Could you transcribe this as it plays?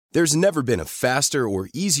There's never been a faster or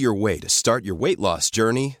easier way to start your weight loss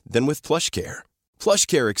journey than with PlushCare.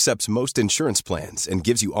 PlushCare accepts most insurance plans and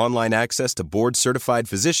gives you online access to board-certified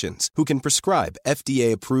physicians who can prescribe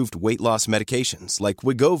FDA-approved weight loss medications like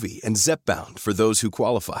Wegovy and Zepbound for those who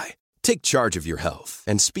qualify. Take charge of your health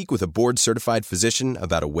and speak with a board-certified physician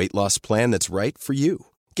about a weight loss plan that's right for you.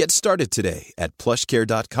 Get started today at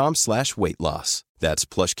plushcare.com/weight loss. That's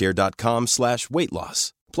plushcare.com/weight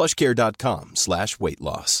loss. plushcare.com/weight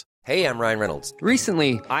loss. Hey, I'm Ryan Reynolds.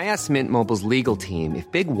 Recently, I asked Mint Mobile's legal team if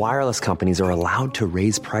big wireless companies are allowed to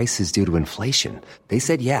raise prices due to inflation. They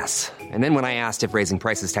said yes. And then when I asked if raising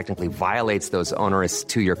prices technically violates those onerous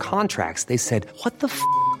two-year contracts, they said, "What the f***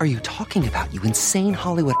 are you talking about, you insane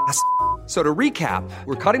Hollywood ass f- So to recap,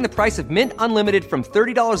 we're cutting the price of Mint Unlimited from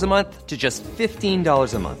 $30 a month to just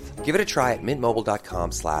 $15 a month. Give it a try at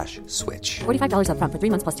mintmobile.com/switch. $45 up front for 3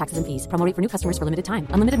 months plus taxes and fees. Promo rate for new customers for limited time.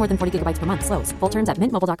 Unlimited more than 40 gigabytes per month. Slows full terms at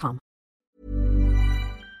mintmobile.com.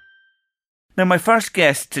 Now, my first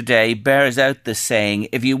guest today bears out the saying,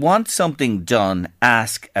 if you want something done,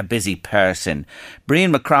 ask a busy person.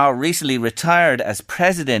 Brian McCraw recently retired as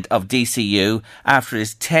president of DCU after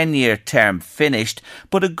his 10-year term finished,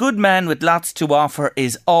 but a good man with lots to offer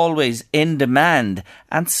is always in demand.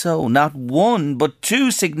 And so, not one, but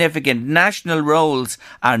two significant national roles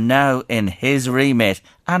are now in his remit.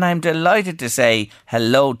 And I'm delighted to say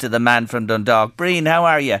hello to the man from Dundalk. Brian, how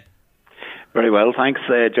are you? Very well, thanks,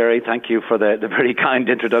 Jerry. Thank you for the very kind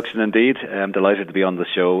introduction indeed. I'm delighted to be on the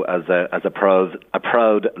show as a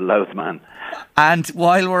proud Louth man. And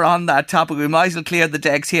while we're on that topic, we might as well clear the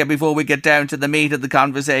decks here before we get down to the meat of the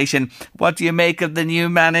conversation. What do you make of the new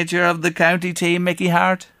manager of the county team, Mickey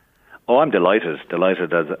Harte? Oh, I'm delighted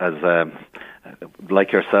as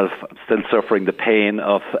like yourself, still suffering the pain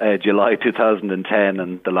of July 2010,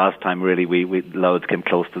 and the last time really we Louth came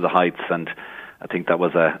close to the heights, and I think that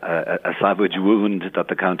was a savage wound that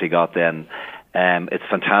the county got then. It's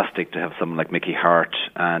fantastic to have someone like Mickey Harte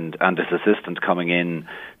and his assistant coming in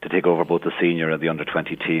to take over both the senior and the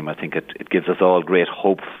under-20 team. I think it gives us all great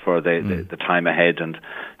hope for the time ahead, and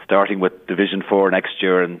starting with Division 4 next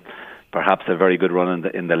year and perhaps a very good run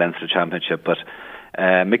in the Leinster Championship. But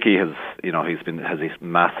Mickey has this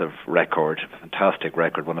massive record, fantastic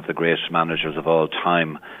record, one of the great managers of all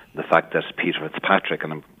time. The fact that Peter Fitzpatrick,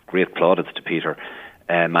 and great plaudits to Peter,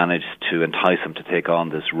 managed to entice him to take on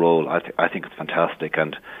this role. I think it's fantastic,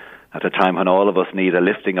 and at a time when all of us need a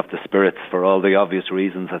lifting of the spirits for all the obvious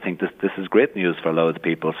reasons, I think this is great news for Louth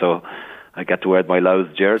people. So I get to wear my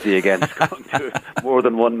Louth jersey again. It's going to more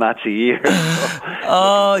than one match a year.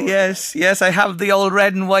 Oh, yes. I have the old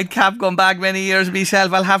red and white cap going back many years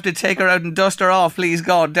myself. I'll have to take her out and dust her off, please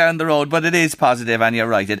God, down the road. But it is positive, and you're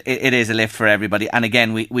right. It is a lift for everybody. And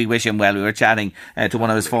again, we wish him well. We were chatting to one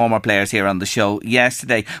of his former players here on the show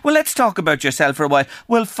yesterday. Well, let's talk about yourself for a while.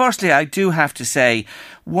 Well, firstly, I do have to say,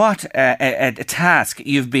 what a task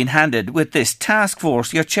you've been handed with this task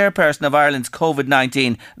force. You're chairperson of Ireland's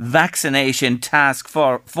COVID-19 vaccination task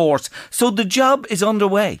force. So the job is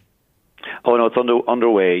underway. Oh no, it's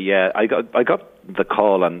underway. Yeah, I got the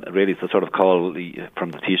call, and really it's the sort of call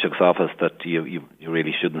from the Taoiseach's office that you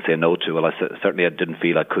really shouldn't say no to. Well, I certainly didn't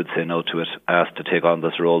feel I could say no to it. Asked to take on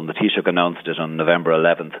this role, and the Taoiseach announced it on November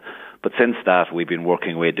 11th. But since that, we've been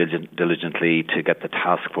working away diligently to get the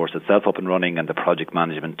task force itself up and running, and the project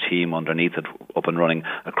management team underneath it up and running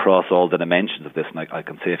across all the dimensions of this. And I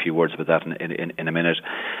can say a few words about that in a minute.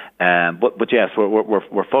 But yes,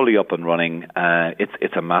 we're fully up and running.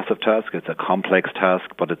 It's a massive task. It's a complex task,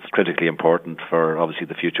 but it's critically important for obviously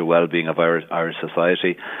the future well-being of Irish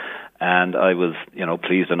society. And I was,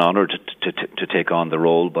 pleased and honoured to take on the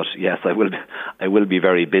role. But yes, I will be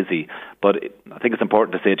very busy. But I think it's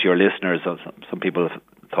important to say to your listeners, some people have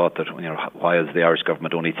thought that, why is the Irish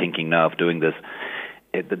government only thinking now of doing this?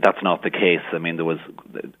 That's not the case. I mean, there was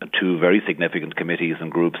two very significant committees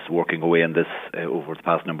and groups working away on this over the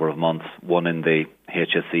past number of months. One in the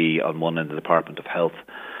HSE and one in the Department of Health.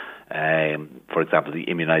 For example, the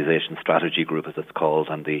immunisation strategy group, as it's called,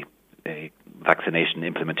 and the vaccination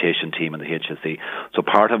implementation team in the HSE. So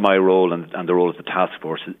part of my role and the role of the task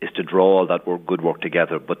force is to draw all that good work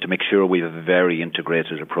together, but to make sure we have a very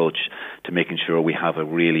integrated approach to making sure we have a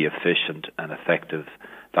really efficient and effective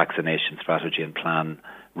vaccination strategy and plan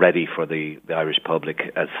ready for the Irish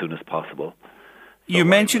public as soon as possible. You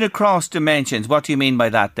mentioned across dimensions. What do you mean by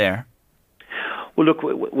that there? Well, look,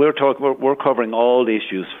 we're covering all the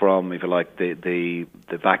issues from, if you like, the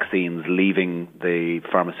vaccines leaving the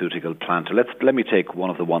pharmaceutical plant. Let me take one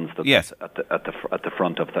of the ones that's at the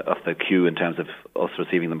front of the queue in terms of us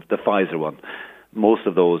receiving them. The Pfizer one. Most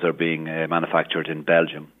of those are being manufactured in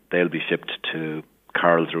Belgium. They'll be shipped to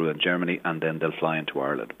Karlsruhe in Germany, and then they'll fly into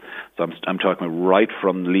Ireland. So I'm talking right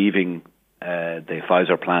from leaving the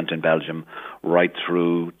Pfizer plant in Belgium right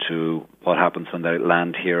through to what happens when they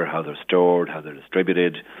land here, how they're stored, how they're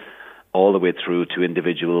distributed, all the way through to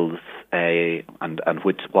individuals and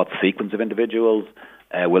what sequence of individuals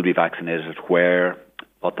will be vaccinated where,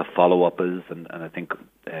 what the follow-up is, and I think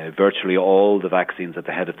virtually all the vaccines at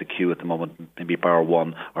the head of the queue at the moment, maybe bar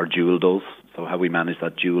one, are dual dose. So how we manage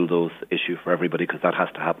that dual dose issue for everybody, because that has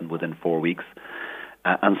to happen within 4 weeks,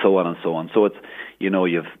 and so on and so on. So it's,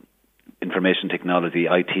 you've information technology,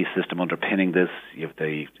 IT system underpinning this. You have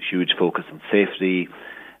the huge focus on safety.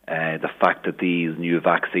 The fact that these new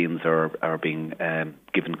vaccines are being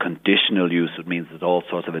given conditional use, it means there's all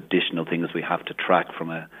sorts of additional things we have to track from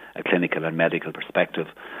a clinical and medical perspective.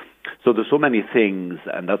 So there's so many things,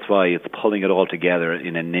 and that's why it's pulling it all together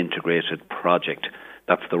in an integrated project.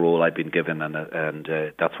 That's the role I've been given, and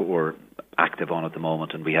that's what we're active on at the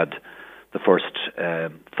moment. And we had the first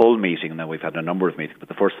full meeting, now we've had a number of meetings, but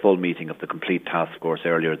the first full meeting of the complete task force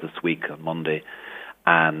earlier this week on Monday.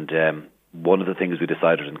 And one of the things we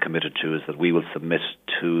decided and committed to is that we will submit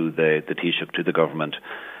to the Taoiseach, to the government,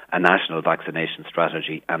 a national vaccination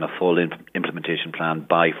strategy and a full implementation plan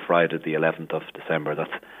by Friday the 11th of December.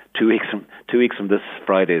 That's 2 weeks from this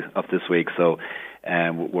Friday of this week. So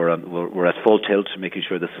we're at full tilt to making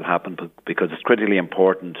sure this will happen, because it's critically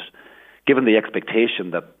important, given the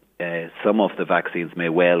expectation that some of the vaccines may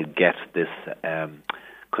well get this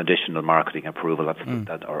conditional marketing approval,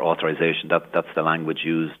 or authorization. That's the language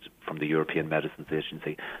used from the European Medicines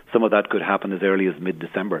Agency. Some of that could happen as early as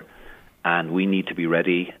mid-December, and we need to be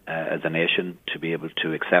ready as a nation to be able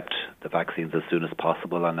to accept the vaccines as soon as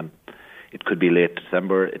possible. And it could be late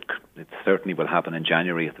December. It certainly will happen in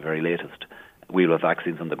January at the very latest. We'll have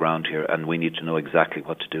vaccines on the ground here, and we need to know exactly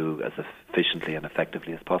what to do as efficiently and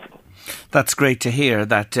effectively as possible. That's great to hear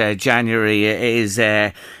that January is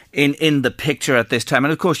in the picture at this time.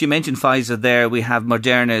 And of course, you mentioned Pfizer there. We have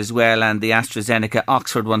Moderna as well, and the AstraZeneca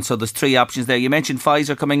Oxford one. So there's 3 options there. You mentioned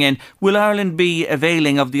Pfizer coming in. Will Ireland be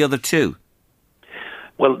availing of the other 2?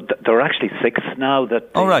 Well, there are actually 6 now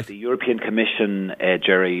that the European Commission,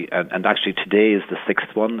 Jerry, and actually today is the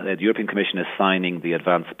 6th one. The European Commission is signing the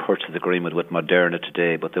advance purchase agreement with Moderna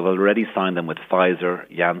today, but they've already signed them with Pfizer,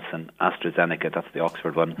 Janssen, AstraZeneca, that's the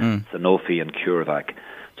Oxford one, Sanofi and CureVac.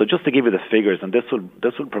 So just to give you the figures, and this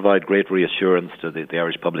will provide great reassurance to the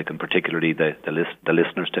Irish public, and particularly the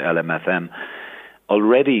listeners to LMFM.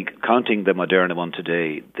 Already, counting the Moderna one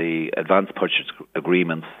today, the advance purchase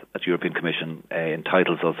agreements at the European Commission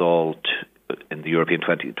entitles us all in the European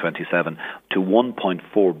 2027 to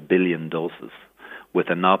 1.4 billion doses, with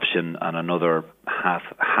an option on another half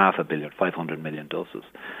a billion, 500 million doses.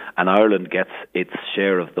 And Ireland gets its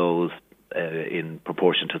share of those in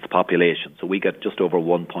proportion to its population. So we get just over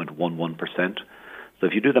 1.11%. So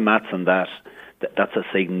if you do the maths on that, that's a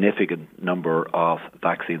significant number of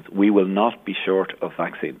vaccines. We will not be short of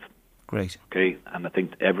vaccines. Great. Okay, and I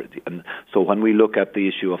think so when we look at the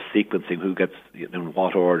issue of sequencing, who gets in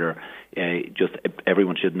what order, just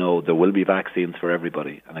everyone should know there will be vaccines for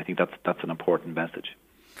everybody, and I think that's an important message.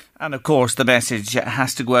 And of course, the message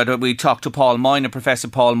has to go out. We talked to Paul Moyne, Professor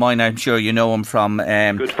Paul Moyne. I'm sure you know him from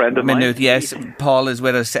good friend of mine. Yes, Paul is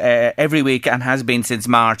with us every week and has been since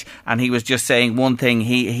March. And he was just saying one thing.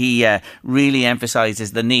 He really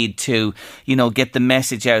emphasises the need to, get the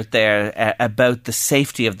message out there about the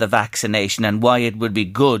safety of the vaccination and why it would be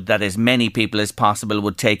good that as many people as possible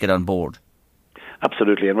would take it on board.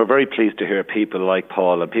 Absolutely, and we're very pleased to hear people like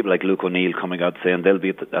Paul and people like Luke O'Neill coming out saying they'll be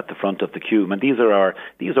at the front of the queue. And these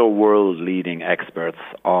are world-leading experts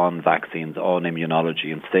on vaccines, on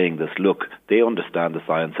immunology, and saying this. Look, they understand the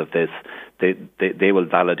science of this. They will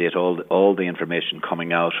validate all the information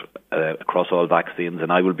coming out across all vaccines,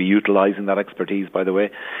 and I will be utilising that expertise, by the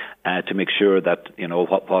way, to make sure that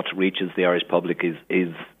what reaches the Irish public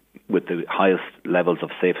is with the highest levels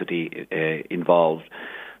of safety involved,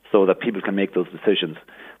 so that people can make those decisions.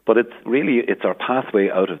 But it's our pathway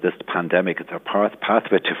out of this pandemic. It's our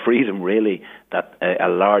pathway to freedom, really, that a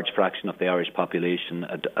large fraction of the Irish population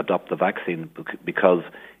adopt the vaccine, because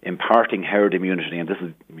imparting herd immunity,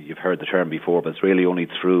 and you've heard the term before, but it's really only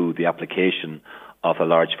through the application of a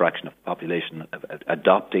large fraction of the population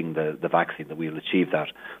adopting the vaccine that we'll achieve that,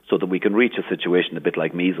 so that we can reach a situation a bit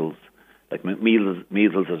like measles. Like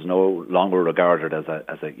measles is no longer regarded as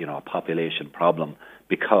a population problem,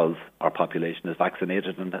 because our population is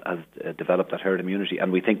vaccinated and has developed that herd immunity,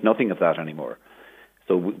 and we think nothing of that anymore.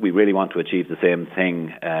 So we really want to achieve the same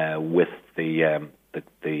thing with the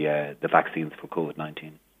vaccines for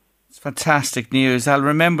COVID-19. It's fantastic news. I'll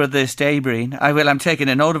remember this day, Breen. I will. I'm taking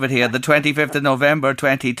a note of it here. The 25th of November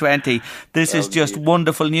 2020. This is just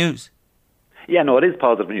wonderful news. Yeah, no, it is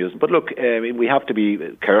positive news. But look, we have to be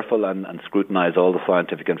careful and scrutinise all the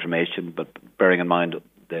scientific information, but bearing in mind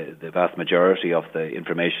the vast majority of the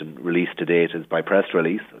information released to date is by press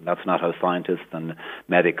release, and that's not how scientists and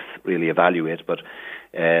medics really evaluate. But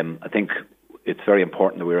I think it's very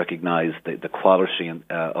important that we recognise the quality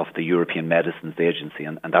of the European Medicines Agency,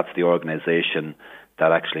 and that's the organisation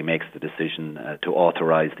that actually makes the decision to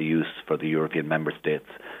authorise the use for the European member states.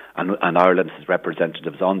 And Ireland's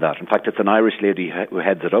representatives on that. In fact, it's an Irish lady who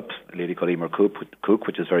heads it up, a lady called Emer Cook,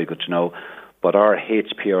 which is very good to know. But our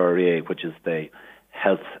HPRA, which is the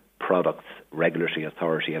Health Products Regulatory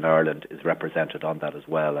Authority in Ireland, is represented on that as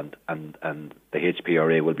well. And the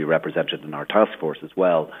HPRA will be represented in our task force as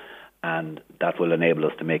well. And that will enable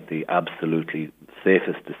us to make the absolutely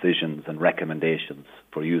safest decisions and recommendations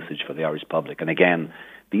for usage for the Irish public. And again,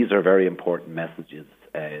 these are very important messages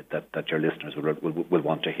that your listeners will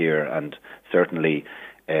want to hear, and certainly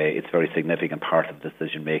it's a very significant part of the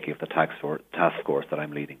decision making of the task force that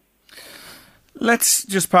I'm leading. Let's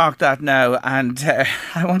just park that now, and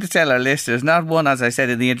I want to tell our listeners, not one, as I said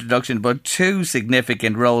in the introduction, but two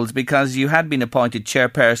significant roles, because you had been appointed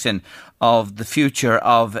chairperson of the Future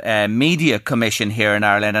of Media Commission here in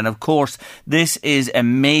Ireland, and of course this is a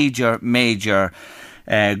major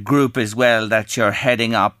group as well that you're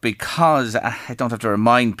heading up, because I don't have to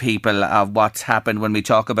remind people of what's happened when we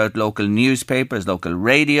talk about local newspapers, local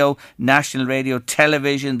radio, national radio,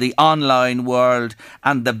 television, the online world,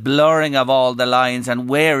 and the blurring of all the lines. And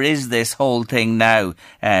where is this whole thing now,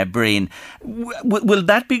 Breen? Will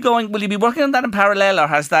that be going? Will you be working on that in parallel, or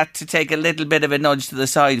has that to take a little bit of a nudge to the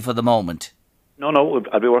side for the moment? No,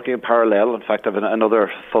 I'll be working in parallel. In fact, I have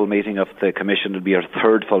another full meeting of the Commission. It'll be our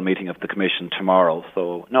third full meeting of the Commission tomorrow.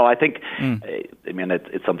 So, no, I think,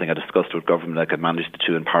 it's something I discussed with government. I could manage the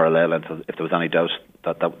two in parallel, and if there was any doubt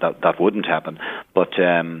that wouldn't happen. But,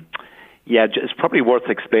 it's probably worth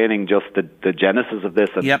explaining just the genesis of this.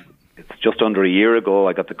 And yep. It's just under a year ago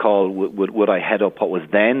I got the call, would I head up what was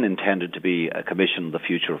then intended to be a commission on the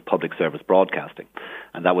future of public service broadcasting.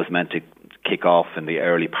 And that was meant to kick off in the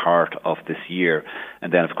early part of this year.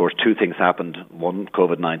 And then, of course, two things happened. One,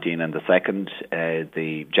 COVID-19, and the second,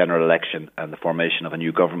 the general election and the formation of a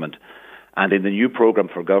new government. And in the new programme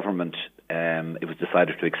for government, it was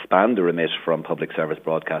decided to expand the remit from public service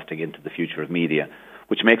broadcasting into the future of media,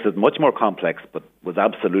 which makes it much more complex, but was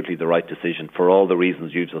absolutely the right decision for all the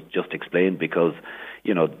reasons you just explained, because,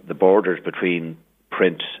 the borders between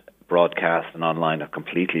print, broadcast and online are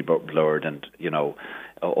completely blurred, and,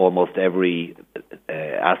 almost every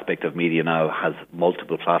aspect of media now has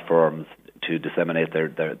multiple platforms to disseminate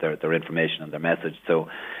their information and their message. So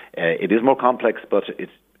it is more complex, but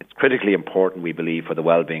it's critically important, we believe, for the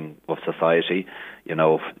well-being of society.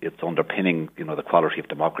 It's underpinning, the quality of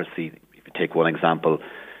democracy. If you take one example,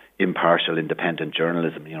 impartial, independent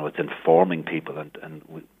journalism, it's informing people, and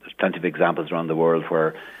there's plenty of examples around the world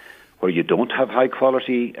where you don't have high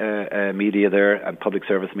quality media there, and public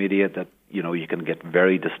service media, that you can get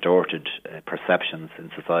very distorted perceptions in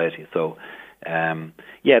society. So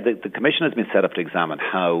the Commission has been set up to examine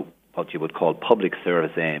how what you would call public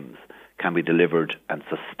service aims can be delivered and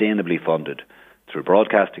sustainably funded through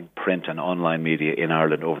broadcasting, print and online media in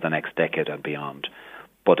Ireland over the next decade and beyond,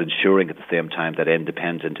 but ensuring at the same time that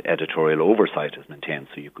independent editorial oversight is maintained,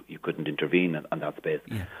 so you couldn't intervene on that space.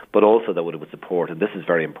 Yeah. But also that it would support, and this is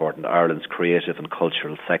very important, Ireland's creative and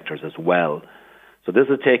cultural sectors as well. So this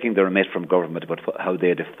is taking the remit from government about how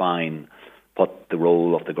they define what the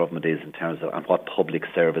role of the government is in terms of, and what public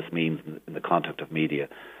service means in the context of media.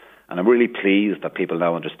 And I'm really pleased that people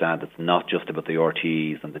now understand it's not just about the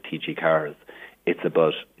RTEs and the TG cars. It's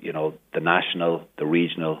about, the national, the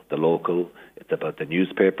regional, the local. It's about the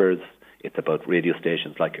newspapers. It's about radio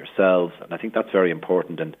stations like yourselves. And I think that's very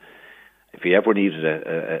important. And if you ever needed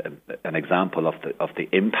an example of the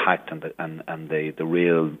impact and the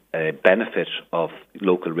real benefit of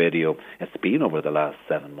local radio, it's been over the last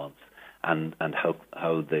 7 months. And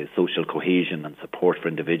how the social cohesion and support for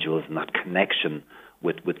individuals and that connection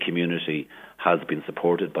with community has been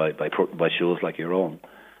supported by shows like your own.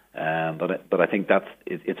 But I think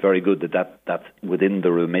it's very good that's within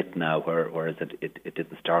the remit now, whereas it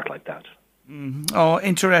didn't start like that. Oh,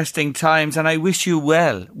 interesting times, and I wish you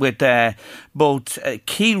well with both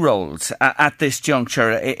key roles at this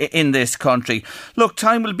juncture in this country. Look,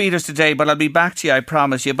 time will beat us today, but I'll be back to you, I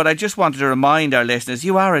promise you. But I just wanted to remind our listeners,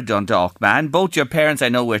 you are a Dundalk man. Both your parents, I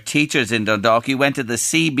know, were teachers in Dundalk. You went to the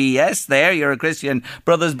CBS there. You're a Christian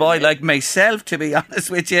Brothers boy like myself, to be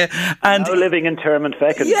honest with you. And now living in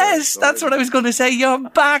Termonfeckin. Yes, that's what I was going to say. You're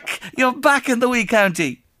back in the wee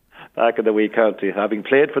county. Back in the wee county, having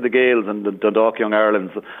played for the Gaels and the Dundalk Young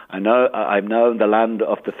Irelands, I'm now in the land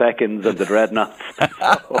of the Feckins and the Dreadnoughts.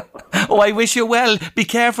 Oh, I wish you well. Be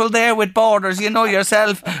careful there with borders. You know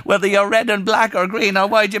yourself, whether you're red and black or green or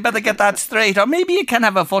white, you better get that straight. Or maybe you can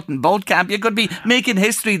have a foot in boat camp. You could be making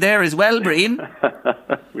history there as well, Breen.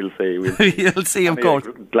 We'll see. You'll see, of course.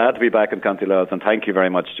 Glad to be back in County Louth, and thank you very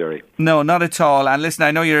much, Jerry. No, not at all. And listen,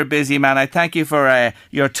 I know you're a busy man. I thank you for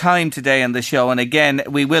your time today on the show. And again,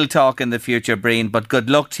 we will talk in the future, Breen, but good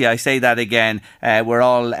luck to you. I say that again. We're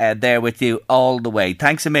all there with you all the way.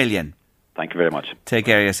 Thanks a million. Thank you very much. Take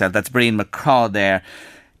care of yourself. That's Breen McCaw there,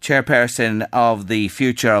 chairperson of the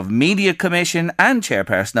Future of Media Commission and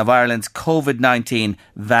chairperson of Ireland's COVID-19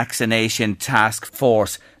 Vaccination Task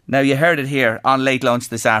Force. Now, you heard it here on Late Lunch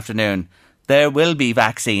this afternoon. There will be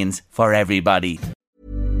vaccines for everybody.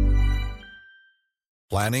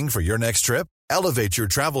 Planning for your next trip? Elevate your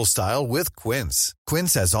travel style with Quince.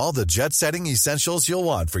 Quince has all the jet-setting essentials you'll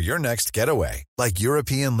want for your next getaway, like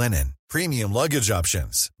European linen, premium luggage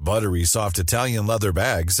options, buttery soft Italian leather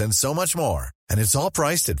bags, and so much more. And it's all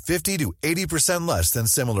priced at 50 to 80% less than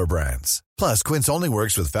similar brands. Plus, Quince only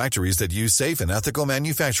works with factories that use safe and ethical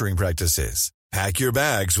manufacturing practices. Pack your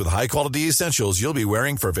bags with high-quality essentials you'll be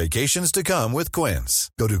wearing for vacations to come with Quince.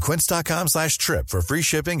 Go to quince.com/trip for free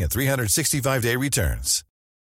shipping and 365-day returns.